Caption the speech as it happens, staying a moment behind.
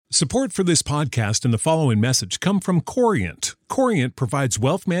Support for this podcast and the following message come from Corient. Corient provides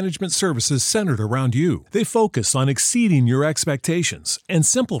wealth management services centered around you. They focus on exceeding your expectations and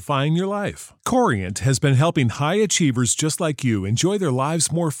simplifying your life. Corient has been helping high achievers just like you enjoy their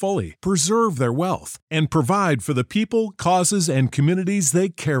lives more fully, preserve their wealth, and provide for the people, causes, and communities they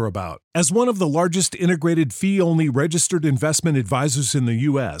care about. As one of the largest integrated fee-only registered investment advisors in the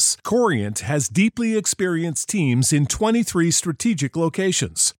U.S., Corient has deeply experienced teams in 23 strategic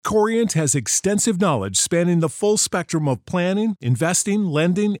locations. Corient has extensive knowledge spanning the full spectrum of planning, investing,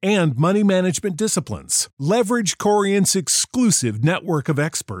 lending, and money management disciplines. Leverage Corient's exclusive network of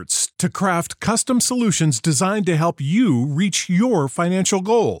experts to craft custom solutions designed to help you reach your financial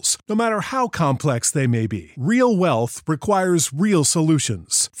goals, no matter how complex they may be. Real wealth requires real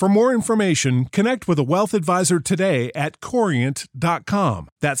solutions. For more information, connect with a wealth advisor today at Corient.com.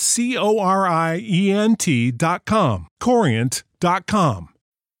 That's Corient.com. Corient.com.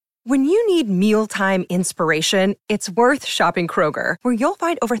 When you need mealtime inspiration, it's worth shopping Kroger, where you'll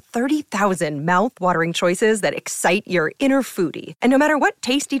find over 30,000 mouth-watering choices that excite your inner foodie. And no matter what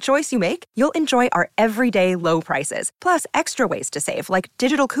tasty choice you make, you'll enjoy our everyday low prices, plus extra ways to save, like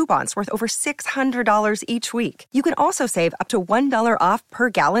digital coupons worth over $600 each week. You can also save up to $1 off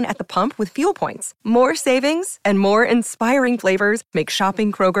per gallon at the pump with fuel points. More savings and more inspiring flavors make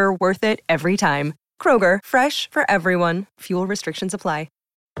shopping Kroger worth it every time. Kroger, fresh for everyone. Fuel restrictions apply.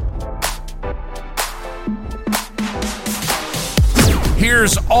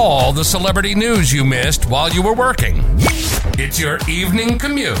 Here's all the celebrity news you missed while you were working. It's your evening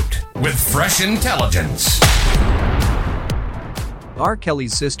commute with Fresh Intelligence. R.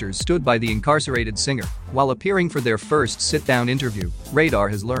 Kelly's sisters stood by the incarcerated singer while appearing for their first sit-down interview, Radar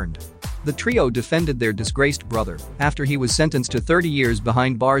has learned. The trio defended their disgraced brother after he was sentenced to 30 years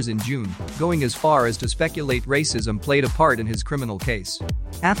behind bars in June, going as far as to speculate racism played a part in his criminal case.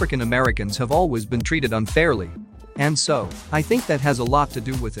 African Americans have always been treated unfairly. And so, I think that has a lot to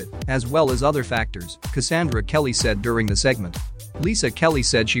do with it, as well as other factors, Cassandra Kelly said during the segment. Lisa Kelly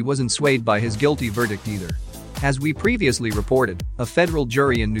said she wasn't swayed by his guilty verdict either. As we previously reported, a federal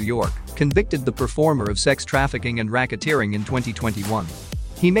jury in New York convicted the performer of sex trafficking and racketeering in 2021.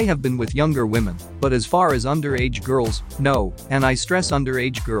 He may have been with younger women, but as far as underage girls, no, and I stress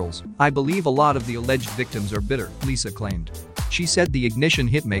underage girls, I believe a lot of the alleged victims are bitter, Lisa claimed. She said the Ignition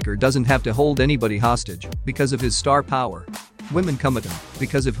hitmaker doesn't have to hold anybody hostage because of his star power. Women come at him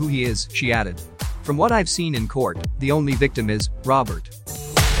because of who he is, she added. From what I've seen in court, the only victim is Robert.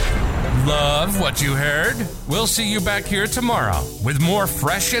 Love what you heard? We'll see you back here tomorrow with more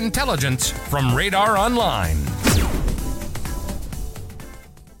Fresh Intelligence from Radar Online.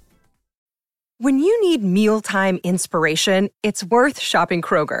 When you need mealtime inspiration, it's worth shopping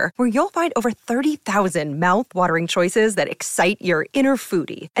Kroger, where you'll find over 30,000 mouth-watering choices that excite your inner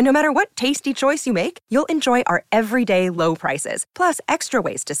foodie. And no matter what tasty choice you make, you'll enjoy our everyday low prices, plus extra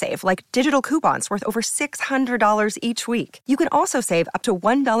ways to save, like digital coupons worth over $600 each week. You can also save up to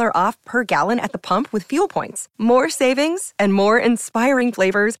 $1 off per gallon at the pump with fuel points. More savings and more inspiring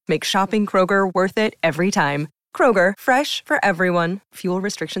flavors make shopping Kroger worth it every time. Kroger, fresh for everyone. Fuel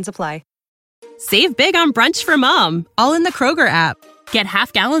restrictions apply. Save big on brunch for mom, all in the Kroger app. Get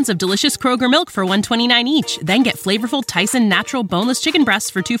half gallons of delicious Kroger milk for $1.29 each. Then get flavorful Tyson natural boneless chicken breasts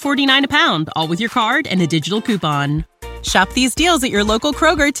for $2.49 a pound, all with your card and a digital coupon. Shop these deals at your local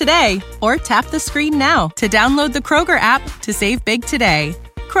Kroger today, or tap the screen now to download the Kroger app to save big today.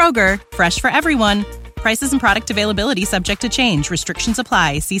 Kroger, fresh for everyone. Prices and product availability subject to change. Restrictions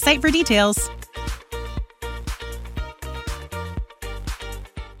apply. See site for details.